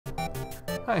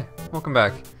Hi, welcome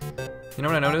back. You know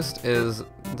what I noticed is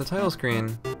the title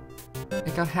screen,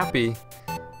 it got happy.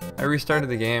 I restarted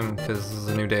the game because this is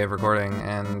a new day of recording,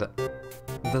 and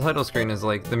the title screen is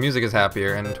like, the music is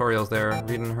happier, and Toriel's there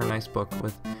reading her nice book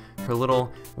with her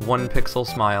little 1-pixel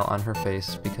smile on her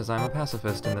face because I'm a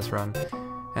pacifist in this run.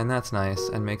 And that's nice,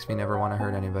 and makes me never want to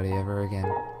hurt anybody ever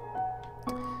again.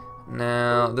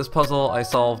 Now, this puzzle I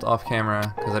solved off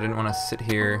camera because I didn't want to sit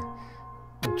here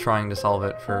trying to solve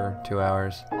it for 2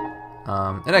 hours.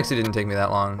 It actually didn't take me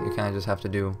that long. You kind of just have to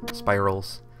do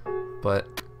spirals, but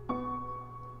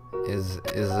is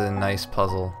a nice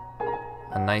puzzle,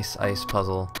 a nice ice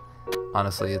puzzle.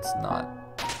 Honestly, it's not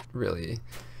really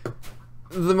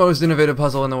the most innovative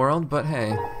puzzle in the world, but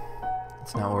hey,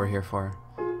 that's not what we're here for.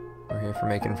 We're here for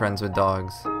making friends with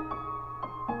dogs.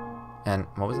 And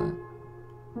what was that?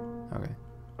 Okay.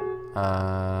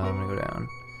 I'm gonna go down.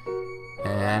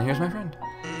 And here's my friend.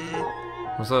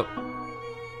 What's up?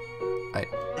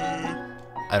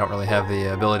 I don't really have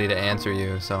the ability to answer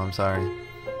you, so I'm sorry.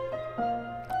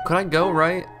 Could I go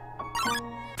right?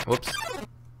 Whoops.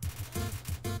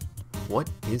 What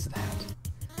is that?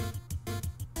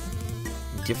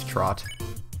 Gift trot.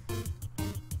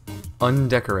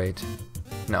 Undecorate.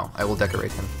 No, I will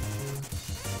decorate him.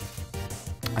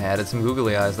 I added some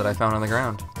googly eyes that I found on the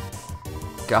ground.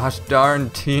 Gosh darn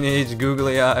teenage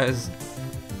googly eyes.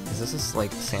 Is this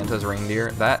like Santa's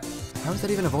reindeer? How is that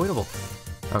even avoidable?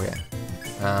 Okay.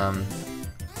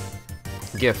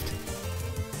 Gift.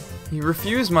 He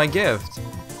refused my gift.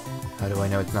 How do I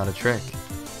know it's not a trick?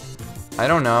 I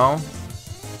don't know.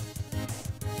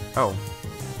 Oh.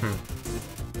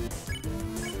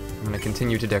 I'm gonna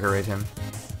continue to decorate him.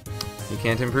 You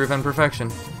can't improve on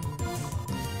perfection.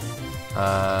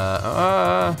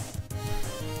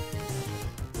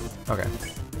 Okay.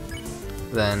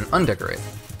 Then undecorate.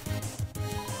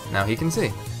 Now he can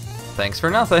see. Thanks for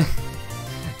nothing.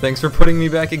 Thanks for putting me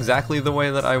back exactly the way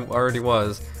that I already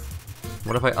was.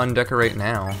 What if I undecorate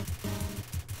now?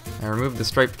 I removed the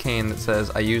striped cane that says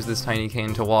I use this tiny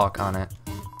cane to walk on it.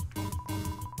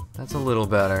 That's a little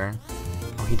better.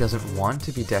 Oh, he doesn't want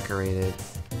to be decorated.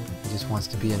 He just wants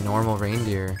to be a normal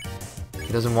reindeer.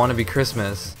 He doesn't want to be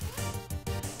Christmas.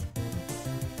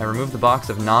 I removed the box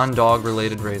of non-dog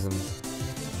related raisins.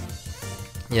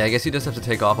 Yeah, I guess you just have to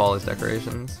take off all his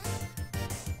decorations.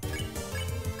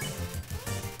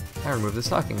 I removed the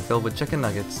stocking filled with chicken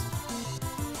nuggets.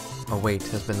 A weight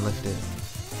has been lifted.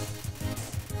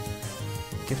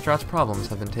 Gift Trot's problems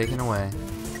have been taken away.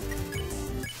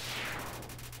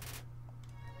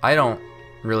 I don't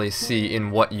really see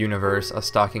in what universe a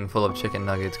stocking full of chicken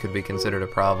nuggets could be considered a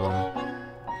problem,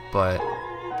 but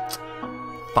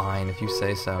fine if you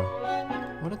say so.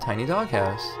 What a tiny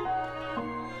doghouse.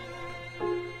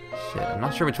 Shit, I'm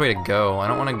not sure which way to go. I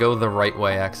don't want to go the right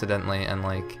way accidentally and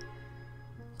like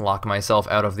lock myself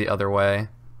out of the other way.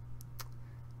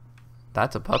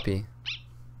 That's a puppy.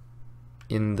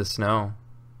 In the snow.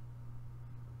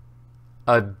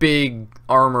 A big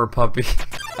armor puppy.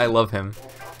 I love him.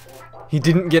 He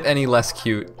didn't get any less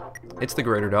cute. It's the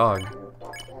greater dog.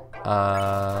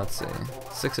 Let's see.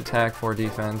 6 attack, 4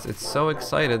 defense. It's so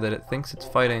excited that it thinks it's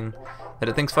fighting. That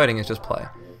it thinks fighting is just play.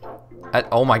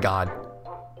 Oh my god.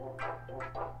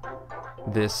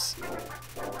 This...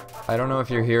 I don't know if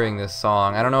you're hearing this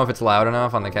song. I don't know if it's loud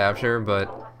enough on the capture, but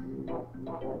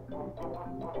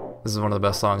this is one of the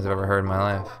best songs I've ever heard in my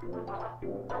life.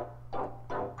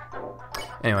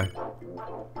 Anyway.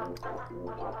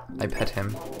 I pet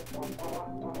him.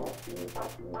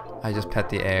 I just pet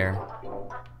the air.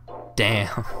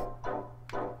 Damn.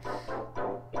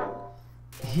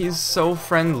 He's so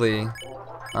friendly.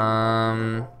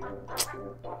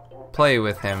 Play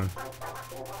with him.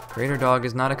 Greater dog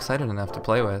is not excited enough to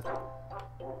play with.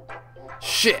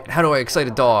 Shit! How do I excite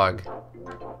a dog?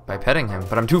 By petting him,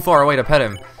 but I'm too far away to pet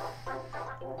him.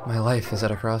 My life is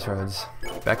at a crossroads.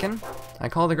 Beckon? I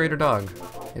call the greater dog.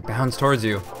 It bounds towards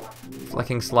you,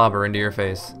 flecking slobber into your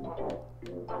face.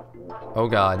 Oh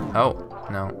god. Oh,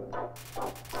 no.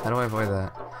 How do I avoid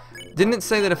that? Didn't it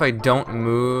say that if I don't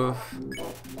move,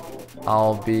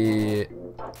 I'll be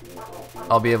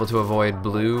able to avoid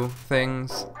blue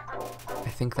things? I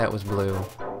think that was blue.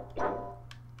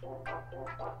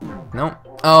 Nope.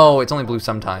 Oh, it's only blue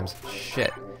sometimes.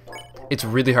 Shit. It's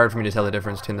really hard for me to tell the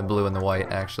difference between the blue and the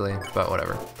white, actually, but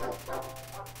whatever.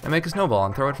 I make a snowball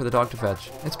and throw it for the dog to fetch.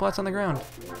 It splats on the ground.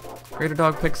 Greater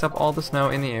dog picks up all the snow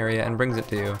in the area and brings it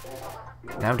to you.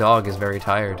 Now dog is very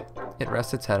tired. It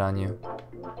rests its head on you.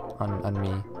 On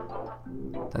me.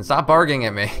 Then stop barking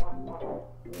at me.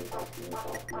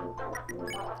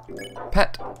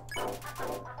 Pet.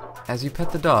 As you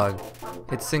pet the dog,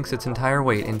 it sinks its entire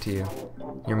weight into you.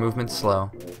 Your movement's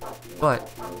slow. But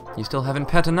you still haven't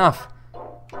pet enough.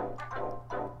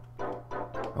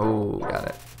 Oh, got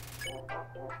it.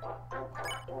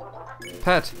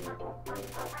 Pet.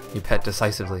 You pet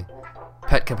decisively.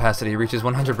 Pet capacity reaches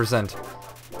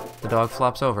 100%. The dog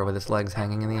flops over with its legs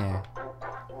hanging in the air.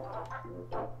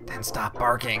 Then stop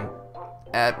barking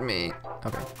at me.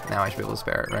 Okay, now I should be able to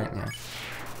spare it, right? Yeah.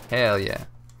 Hell yeah.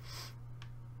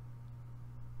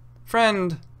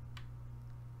 Friend!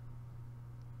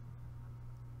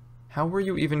 How were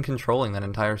you even controlling that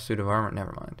entire suit of armor?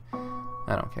 Never mind.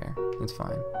 I don't care. It's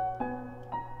fine.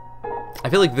 I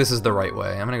feel like this is the right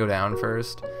way. I'm gonna go down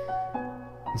first.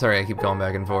 Sorry, I keep going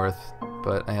back and forth,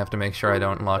 but I have to make sure I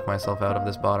don't lock myself out of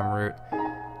this bottom route.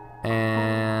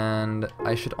 And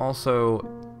I should also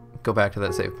go back to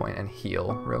that save point and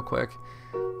heal real quick.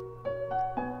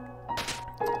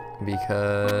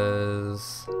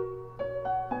 Because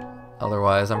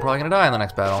otherwise I'm probably gonna die in the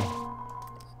next battle.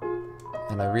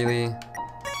 And I really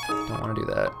don't want to do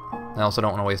that. I also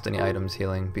don't want to waste any items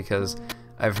healing, because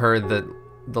I've heard that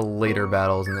the later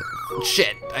battles in the...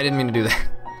 Shit! I didn't mean to do that.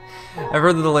 I've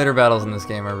heard that the later battles in this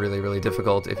game are really, really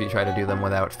difficult if you try to do them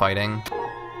without fighting.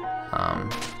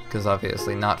 Because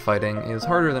obviously not fighting is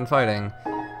harder than fighting.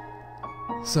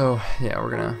 So, yeah,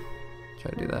 we're gonna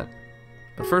try to do that.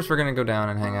 But first we're gonna go down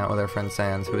and hang out with our friend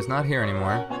Sans, who is not here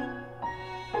anymore.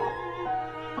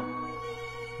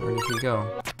 Where did he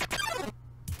go?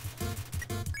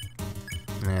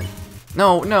 Man.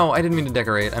 No, no, I didn't mean to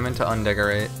decorate. I meant to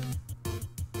undecorate.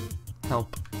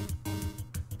 Help.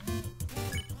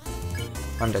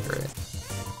 Undecorate.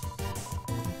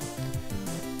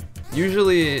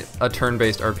 Usually a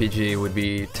turn-based RPG would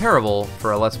be terrible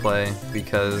for a Let's Play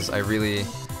because I really,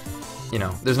 you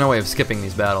know, there's no way of skipping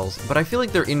these battles, but I feel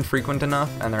like they're infrequent enough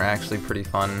and they're actually pretty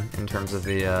fun in terms of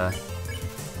the,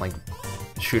 like,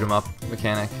 shoot 'em up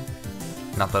mechanic.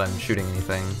 Not that I'm shooting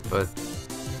anything, but...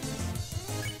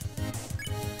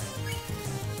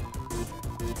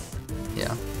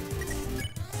 yeah.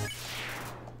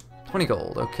 20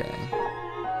 gold, okay.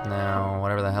 Now,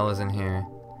 whatever the hell is in here.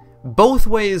 Both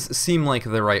ways seem like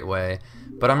the right way,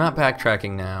 but I'm not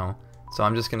backtracking now, so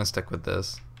I'm just gonna stick with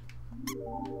this.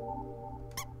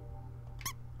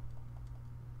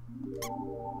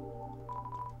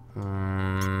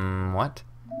 What?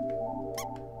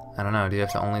 I don't know, do you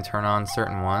have to only turn on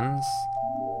certain ones?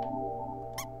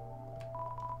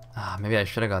 Ah, maybe I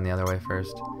should have gone the other way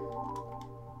first.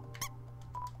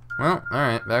 Well,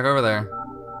 alright, back over there.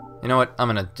 You know what? I'm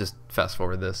gonna just fast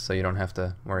forward this so you don't have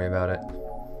to worry about it.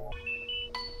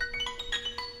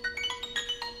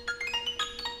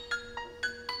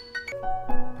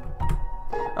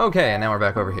 Okay, and now we're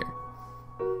back over here.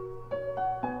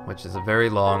 Which is a very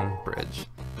long bridge.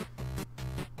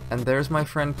 And there's my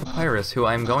friend Papyrus, who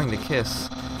I'm going to kiss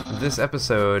this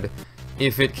episode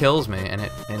if it kills me, and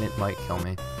it might kill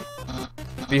me.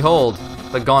 Behold,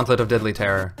 the Gauntlet of Deadly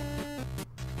Terror.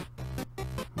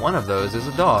 One of those is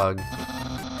a dog.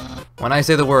 When I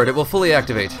say the word, it will fully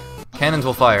activate. Cannons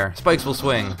will fire, spikes will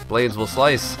swing, blades will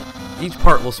slice. Each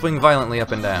part will swing violently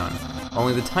up and down.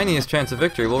 Only the tiniest chance of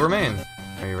victory will remain.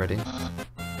 Are you ready?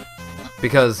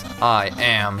 Because I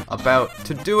am about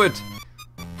to do it!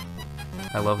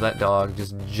 I love that dog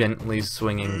just gently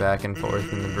swinging back and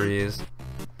forth in the breeze.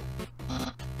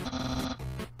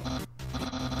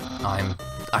 I'm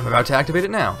about to activate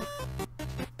it now.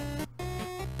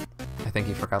 I think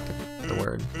he forgot the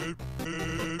word.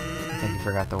 I think he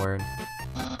forgot the word.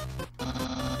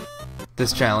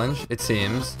 This challenge, it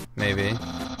seems, maybe,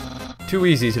 too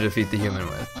easy to defeat the human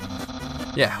with.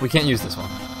 Yeah, we can't use this one.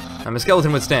 I'm a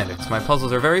skeleton with standards. My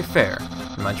puzzles are very fair,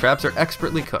 and my traps are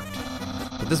expertly cooked.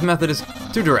 But this method is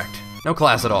too direct. No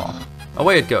class at all.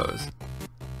 Away it goes.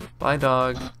 Bye,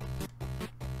 dog.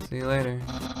 See you later.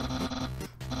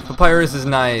 Papyrus is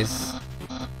nice.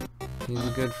 He's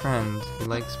a good friend. He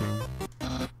likes me.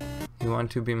 He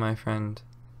want to be my friend.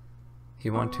 He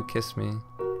want to kiss me.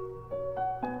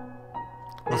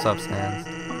 What's up, Sans?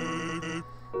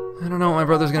 I don't know what my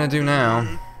brother's gonna do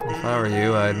now. If I were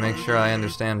you, I'd make sure I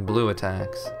understand blue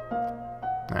attacks.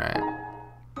 Alright.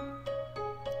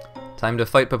 Time to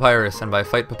fight Papyrus, and by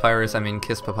fight Papyrus, I mean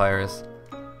kiss Papyrus.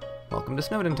 Welcome to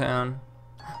Snowden Town.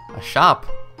 A shop?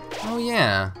 Oh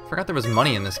yeah, forgot there was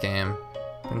money in this game.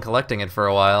 Been collecting it for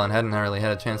a while and hadn't really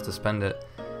had a chance to spend it.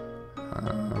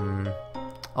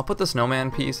 I'll put the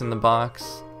snowman piece in the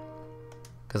box,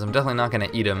 because I'm definitely not going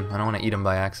to eat him. I don't want to eat him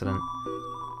by accident.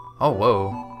 Oh,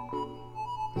 whoa.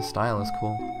 The style is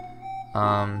cool.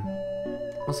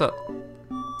 What's up?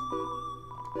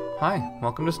 Hi,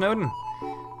 welcome to Snowden.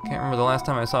 Can't remember the last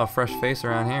time I saw a fresh face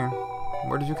around here.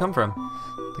 Where did you come from?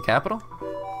 The capital?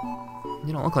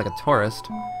 You don't look like a tourist.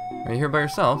 Are you here by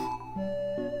yourself?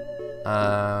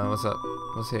 What's up?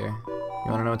 What's here?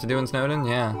 You wanna know what to do in Snowdon?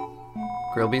 Yeah.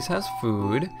 Grillby's has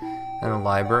food, and the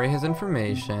library has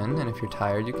information, and if you're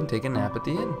tired, you can take a nap at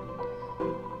the inn.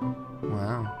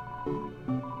 Wow.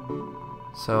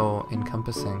 So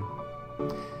encompassing.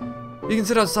 You can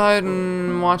sit outside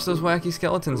and watch those wacky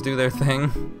skeletons do their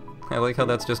thing. I like how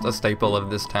that's just a staple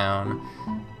of this town.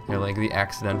 They're like the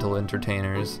accidental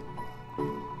entertainers.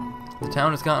 The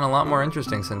town has gotten a lot more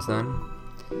interesting since then.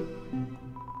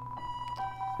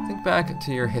 Think back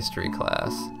to your history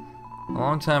class. A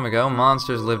long time ago,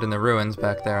 monsters lived in the ruins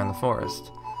back there in the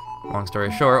forest. Long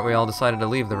story short, we all decided to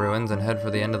leave the ruins and head for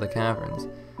the end of the caverns.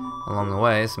 Along the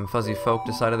way, some fuzzy folk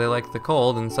decided they liked the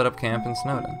cold and set up camp in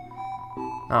Snowdon.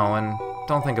 Oh, and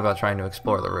don't think about trying to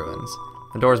explore the ruins.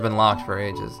 The door's been locked for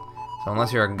ages, so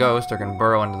unless you're a ghost or can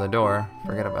burrow into the door,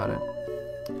 forget about it.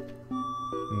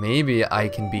 Maybe I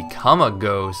can become a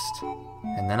ghost,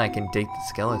 and then I can date the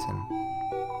skeleton.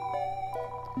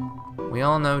 We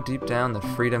all know deep down that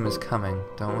freedom is coming,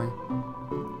 don't we?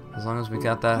 As long as we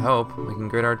got that hope, we can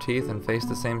grit our teeth and face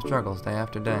the same struggles day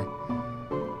after day.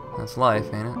 That's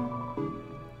life, ain't it?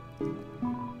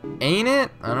 Ain't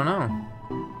it? I don't know.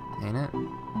 Ain't it?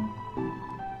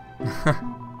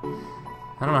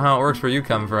 I don't know how it works where you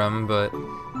come from, but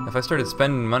if I started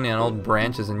spending money on old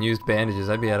branches and used bandages,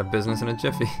 I'd be out of business in a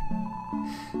jiffy.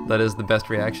 That is the best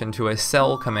reaction to a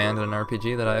sell command in an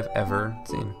RPG that I've ever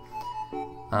seen.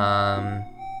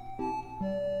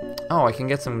 Oh, I can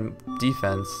get some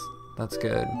defense. That's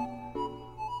good.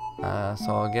 So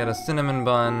I'll get a cinnamon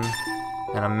bun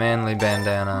and a manly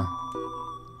bandana.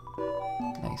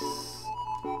 Nice.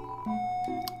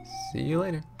 See you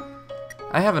later.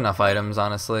 I have enough items,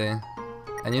 honestly.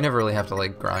 And you never really have to,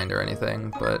 like, grind or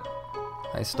anything, but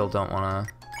I still don't want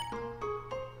to...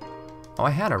 Oh,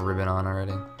 I had a ribbon on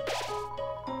already.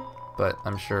 But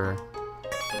I'm sure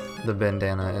the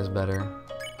bandana is better.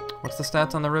 What's the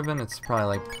stats on the ribbon? It's probably,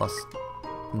 like, plus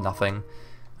nothing.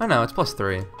 Oh, no, it's plus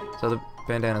 3. So the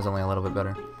bandana's only a little bit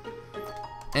better.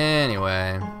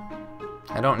 Anyway,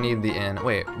 I don't need the inn.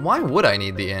 Wait, why would I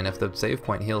need the inn if the save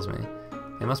point heals me?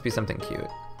 It must be something cute.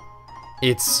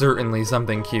 It's certainly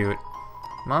something cute.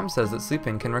 Mom says that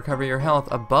sleeping can recover your health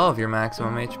above your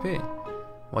maximum HP.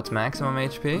 What's maximum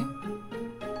HP?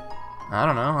 I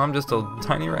don't know, I'm just a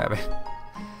tiny rabbit.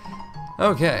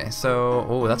 Okay, so...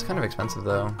 Oh, that's kind of expensive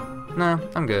though. Nah,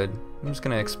 I'm good. I'm just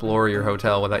gonna explore your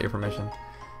hotel without your permission.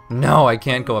 No, I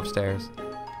can't go upstairs.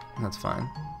 That's fine.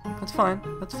 That's fine.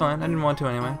 That's fine. I didn't want to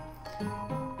anyway.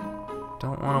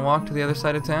 Don't want to walk to the other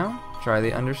side of town? Try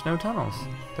the under-snow tunnels.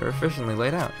 They're efficiently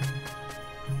laid out.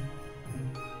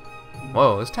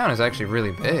 Whoa, this town is actually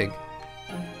really big.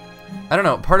 I don't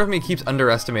know, part of me keeps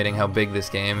underestimating how big this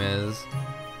game is.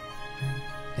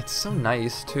 It's so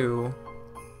nice, too.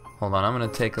 Hold on, I'm gonna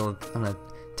tackle?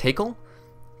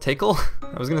 Tackle?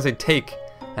 I was gonna say take,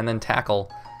 and then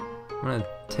tackle. I'm gonna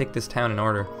take this town in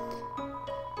order.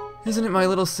 Isn't it my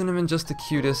little cinnamon just the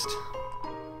cutest?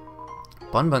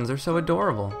 Bun-buns are so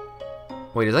adorable.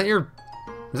 Wait, is that your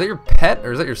pet,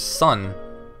 or is that your son?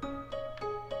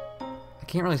 I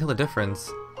can't really tell the difference.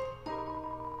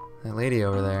 That lady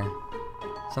over there.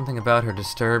 Something about her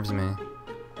disturbs me.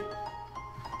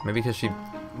 Maybe because she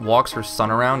walks her son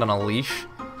around on a leash?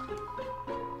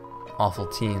 Awful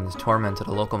teens tormented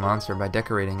a local monster by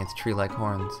decorating its tree-like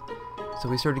horns. So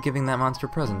we started giving that monster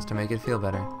presents to make it feel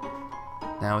better.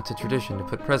 Now it's a tradition to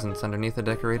put presents underneath a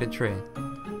decorated tree.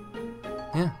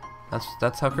 Yeah,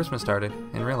 that's how Christmas started,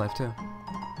 in real life too.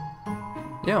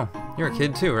 Yo, you're a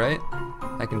kid too, right?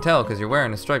 I can tell because you're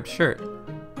wearing a striped shirt.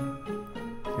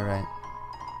 You're right.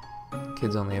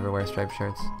 Kids only ever wear striped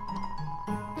shirts.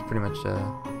 It's pretty much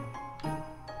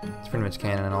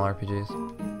canon in all RPGs.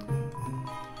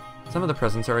 Some of the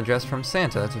presents are addressed from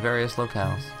Santa to various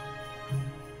locales.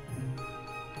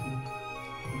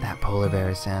 That polar bear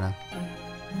is Santa.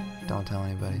 Don't tell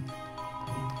anybody.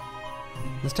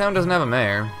 This town doesn't have a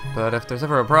mayor, but if there's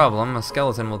ever a problem, a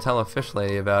skeleton will tell a fish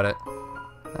lady about it.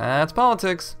 That's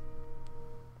politics.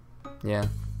 Yeah.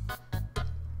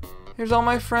 Here's all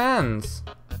my friends.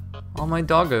 All my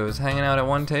doggos hanging out at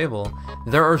one table.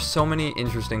 There are so many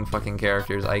interesting fucking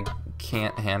characters. I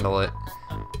can't handle it.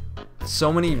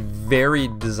 So many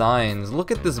varied designs. Look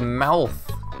at this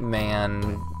mouth,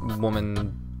 man,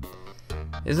 woman.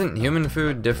 Isn't human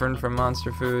food different from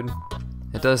monster food?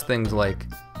 It does things like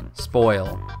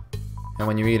spoil, and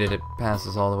when you eat it, it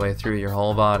passes all the way through your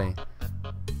whole body.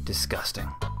 Disgusting.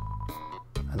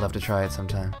 I'd love to try it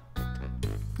sometime.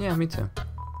 Yeah, me too.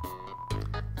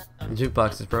 The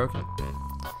jukebox is broken.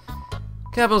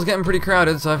 Capital's getting pretty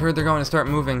crowded, so I've heard they're going to start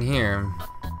moving here.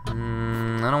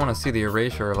 I don't want to see the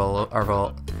erasure of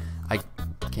our I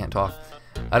can't talk.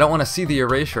 I don't want to see the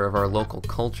erasure of our local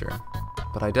culture,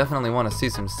 but I definitely want to see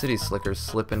some city slickers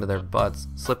slip onto their butts.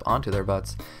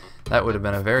 That would have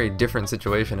been a very different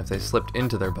situation if they slipped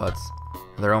into their butts,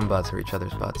 their own butts or each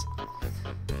other's butts.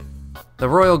 The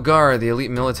Royal Guard, the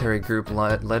elite military group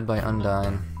led by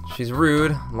Undine. She's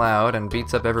rude, loud, and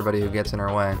beats up everybody who gets in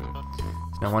her way.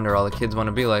 It's no wonder all the kids want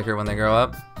to be like her when they grow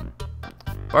up.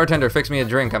 Bartender, fix me a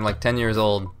drink. I'm like 10 years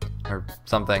old. Or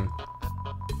something.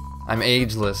 I'm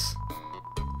ageless.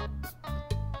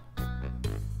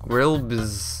 Grilbz.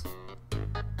 Is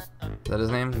that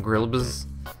his name? Grilbz?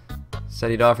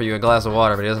 Said he'd offer you a glass of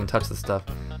water, but he doesn't touch the stuff.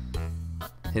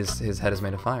 His head is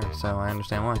made of fire, so I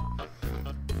understand why.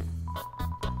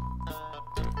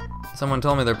 Someone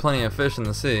told me there are plenty of fish in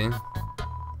the sea.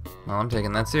 Well, I'm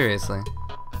taking that seriously.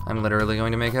 I'm literally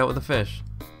going to make out with a fish.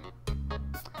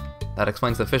 That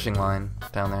explains the fishing line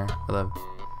down there with a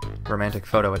romantic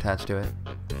photo attached to it.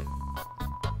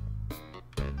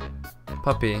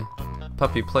 Puppy,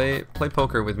 play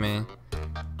poker with me.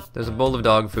 There's a bowl of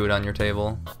dog food on your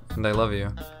table, and I love you.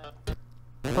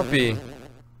 Puppy.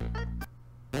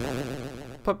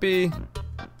 Puppy.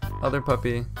 Other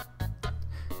puppy.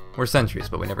 We're sentries,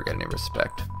 but we never get any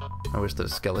respect. I wish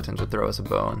those skeletons would throw us a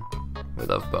bone. We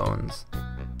love bones.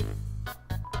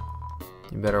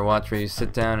 You better watch where you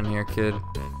sit down in here, kid.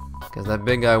 Because that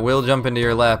big guy will jump into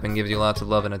your lap and give you lots of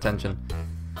love and attention.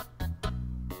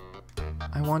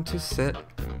 I want to sit.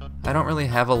 I don't really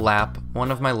have a lap.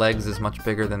 One of my legs is much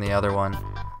bigger than the other one.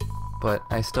 But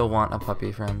I still want a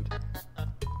puppy friend.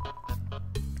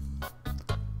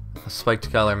 A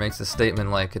spiked collar makes a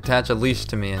statement like, attach a leash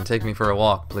to me and take me for a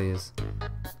walk, please.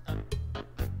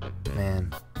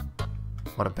 Man,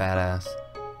 what a badass.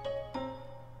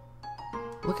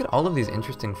 Look at all of these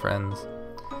interesting friends.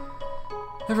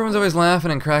 Everyone's always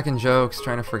laughing and cracking jokes,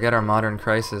 trying to forget our modern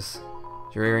crisis.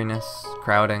 Dreariness,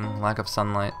 crowding, lack of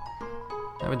sunlight.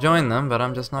 I would join them, but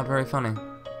I'm just not very funny.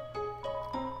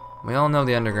 We all know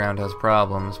the underground has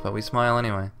problems, but we smile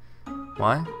anyway.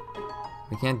 Why?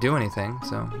 We can't do anything,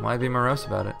 so why be morose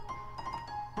about it?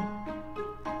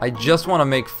 I just want to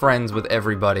make friends with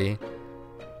everybody.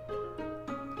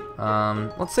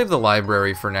 Let's save the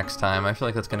library for next time. I feel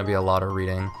like that's going to be a lot of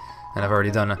reading, and I've already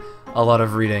done a lot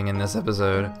of reading in this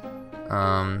episode.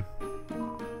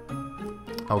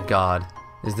 Oh god.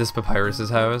 Is this Papyrus's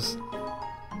house?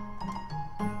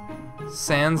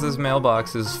 Sans'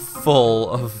 mailbox is full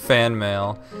of fan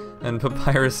mail, and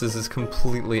Papyrus's is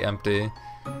completely empty.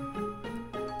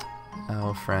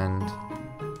 Oh, friend.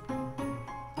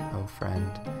 Oh,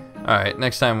 friend. Alright,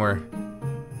 next time we're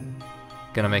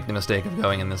gonna make the mistake of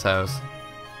going in this house.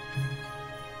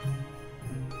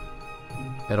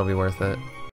 It'll be worth it.